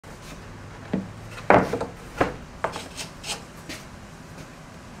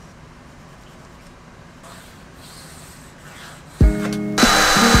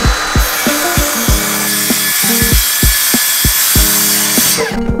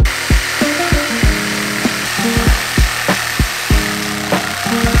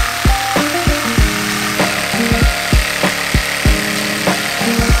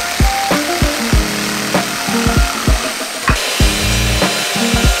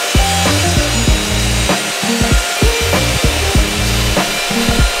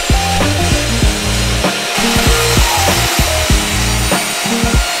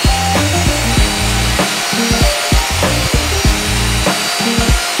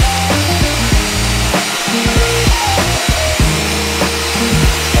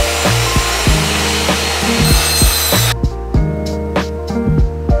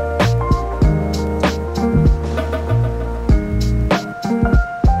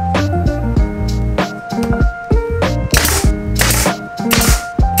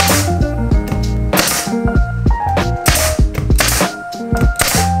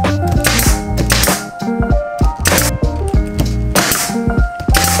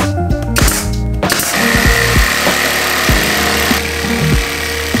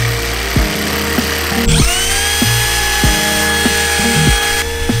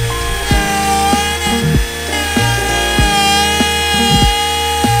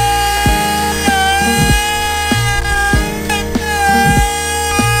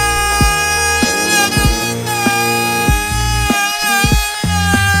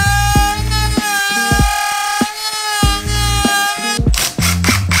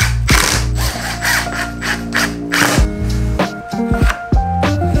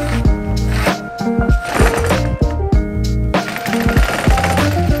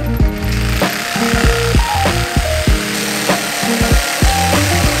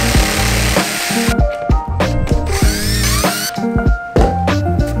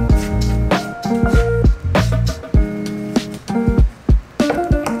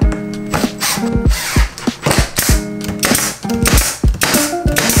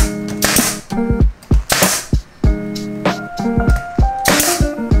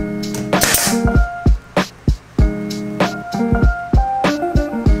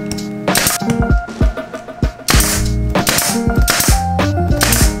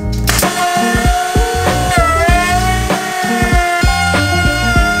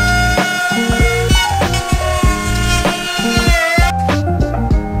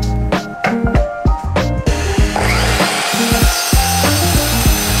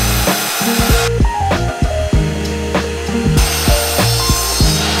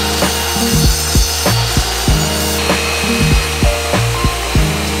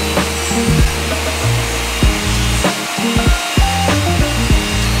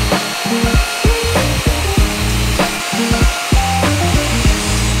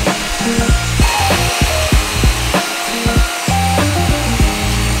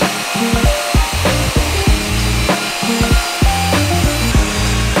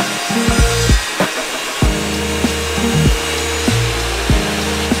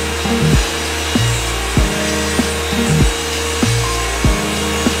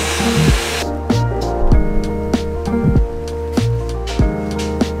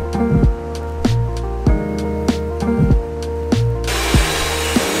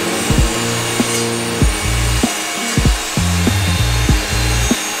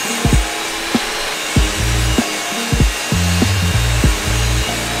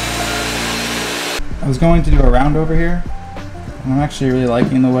I was going to do a round over here, and I'm actually really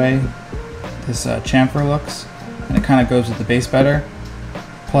liking the way this chamfer looks, and it kind of goes with the bass better.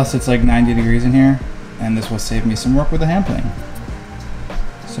 Plus it's like 90 degrees in here, and this will save me some work with the hand playing.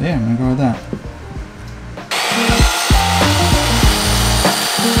 So yeah, I'm gonna go with that.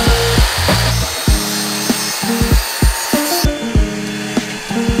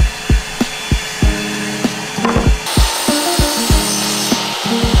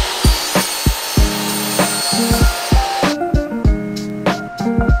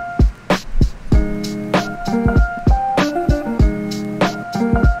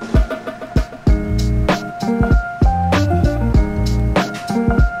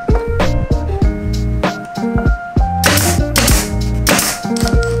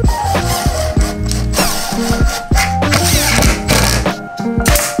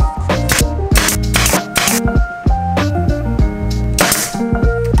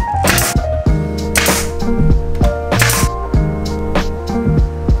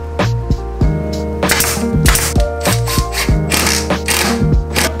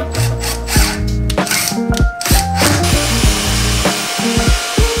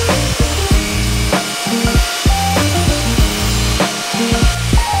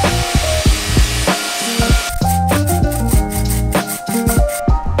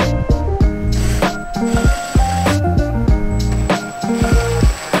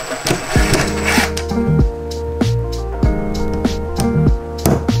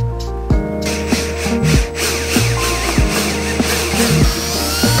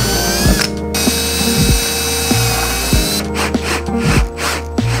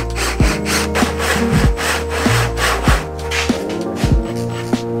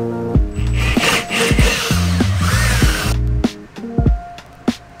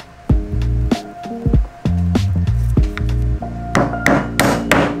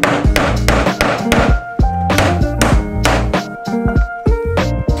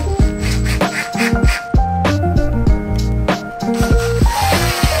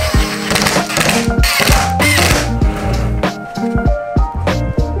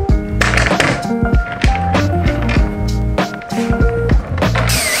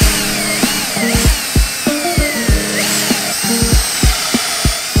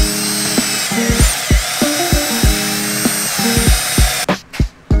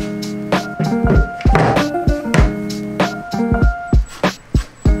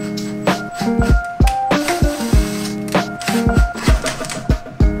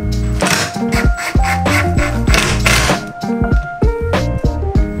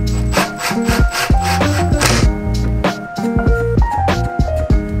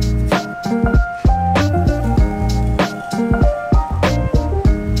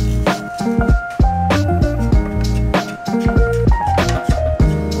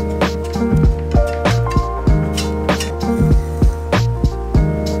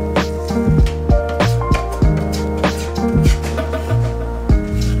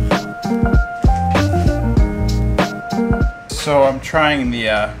 So I'm trying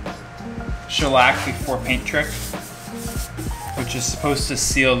the shellac before paint trick, which is supposed to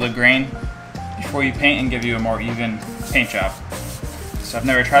seal the grain before you paint and give you a more even paint job. So I've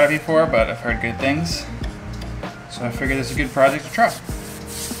never tried it before, but I've heard good things. So I figured it's a good project to try.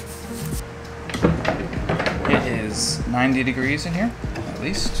 It is 90 degrees in here, at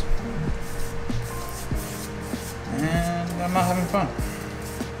least. And I'm not having fun.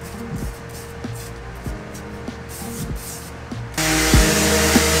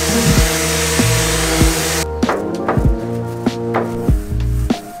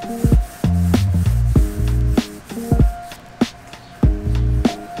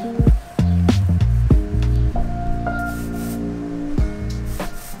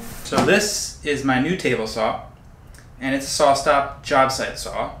 So this is my new table saw, and it's a SawStop job site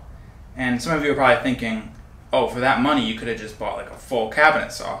saw. And some of you are probably thinking, oh, for that money you could have just bought like a full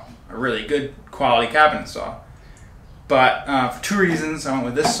cabinet saw, a really good quality cabinet saw. But for two reasons I went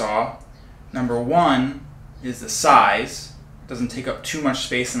with this saw. Number one is the size. It doesn't take up too much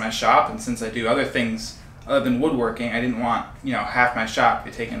space in my shop, and since I do other things other than woodworking, I didn't want, you know, half my shop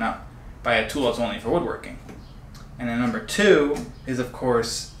to be taken up by a tool that's only for woodworking. And then number two is, of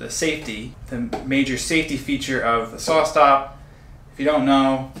course, the safety, the major safety feature of the SawStop. If you don't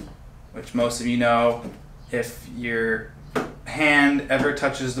know, which most of you know, if your hand ever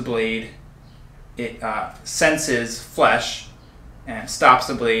touches the blade, it senses flesh and stops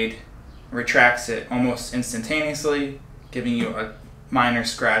the blade, retracts it almost instantaneously, giving you a minor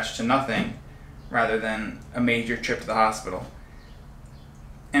scratch to nothing rather than a major trip to the hospital.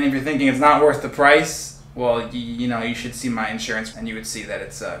 And if you're thinking it's not worth the price, well, you know, you should see my insurance and you would see that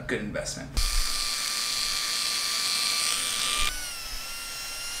it's a good investment.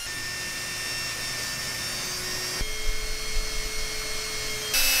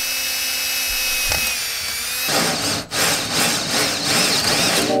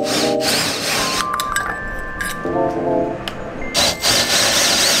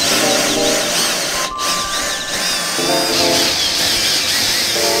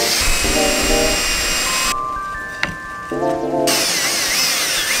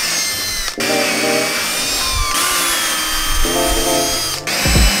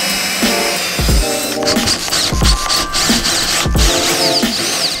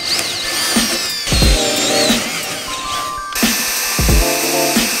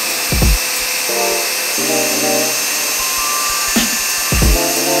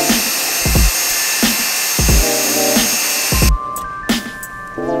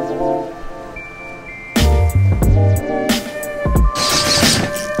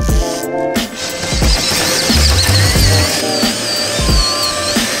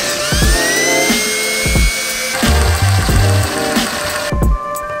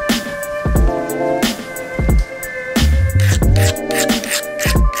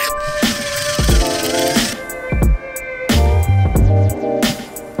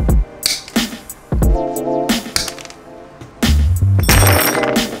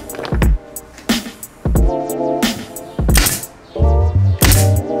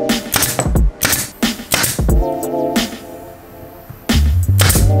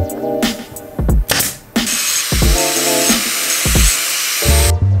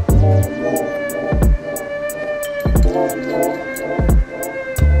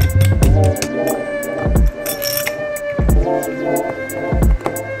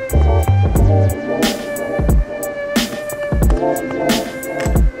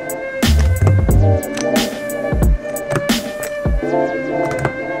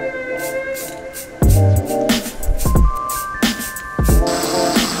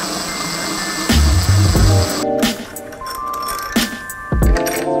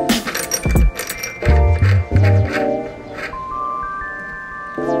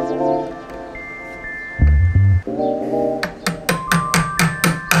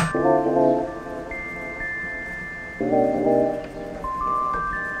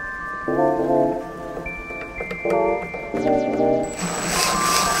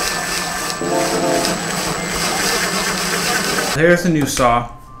 There's the new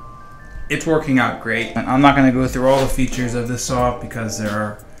saw. It's working out great. I'm not going to go through all the features of this saw because there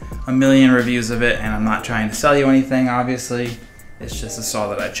are a million reviews of it, and I'm not trying to sell you anything, obviously. It's just a saw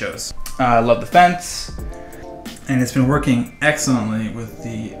that I chose. I love the fence, and it's been working excellently with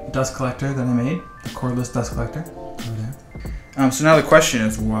the dust collector that I made, the cordless dust collector over there. So now the question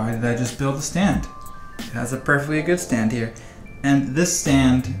is, why did I just build a stand? It has a perfectly good stand here, and this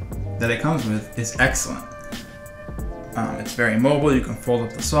stand that it comes with is excellent. It's very mobile, you can fold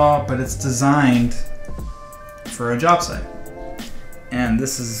up the saw, but it's designed for a job site. And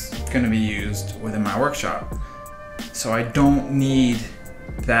this is going to be used within my workshop. So I don't need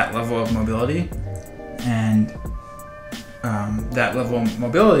that level of mobility, and that level of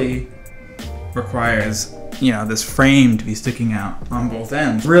mobility requires, you know, this frame to be sticking out on both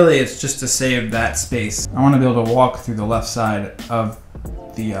ends. Really, it's just to save that space. I want to be able to walk through the left side of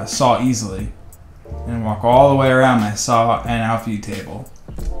the saw easily and walk all the way around my saw and outfeed table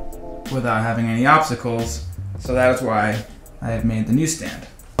without having any obstacles. So that is why I have made the new stand.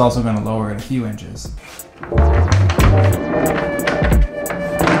 It's also going to lower it a few inches.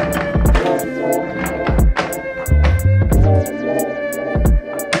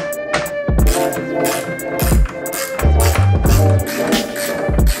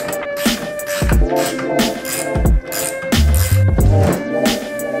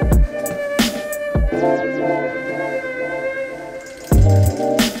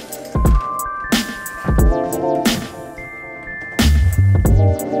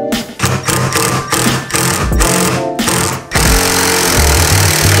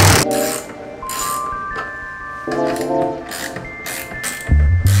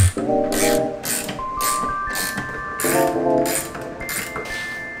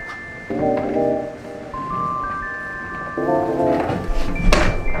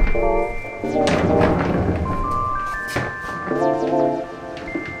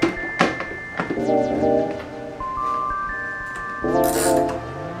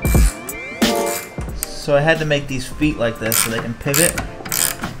 So I had to make these feet like this so they can pivot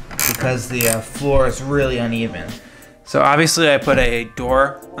because the floor is really uneven. So obviously I put a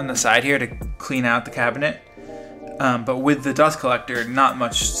door on the side here to clean out the cabinet, but with the dust collector, not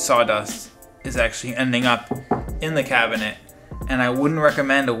much sawdust is actually ending up in the cabinet, and I wouldn't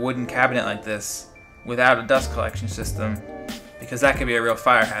recommend a wooden cabinet like this without a dust collection system, because that could be a real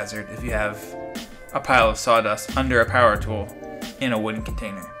fire hazard if you have a pile of sawdust under a power tool in a wooden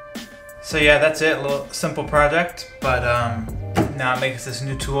container. So yeah, that's it, a little simple project, but now it makes this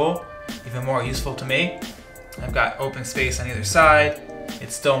new tool even more useful to me. I've got open space on either side,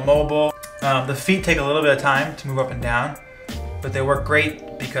 it's still mobile. The feet take a little bit of time to move up and down, but they work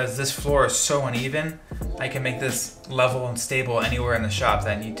great because this floor is so uneven. I can make this level and stable anywhere in the shop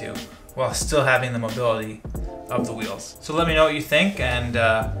that I need to, while still having the mobility of the wheels. So let me know what you think, and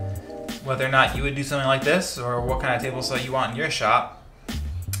whether or not you would do something like this, or what kind of table saw you want in your shop.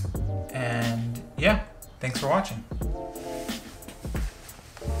 And yeah, thanks for watching.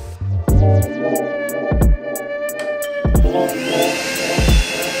 Yeah.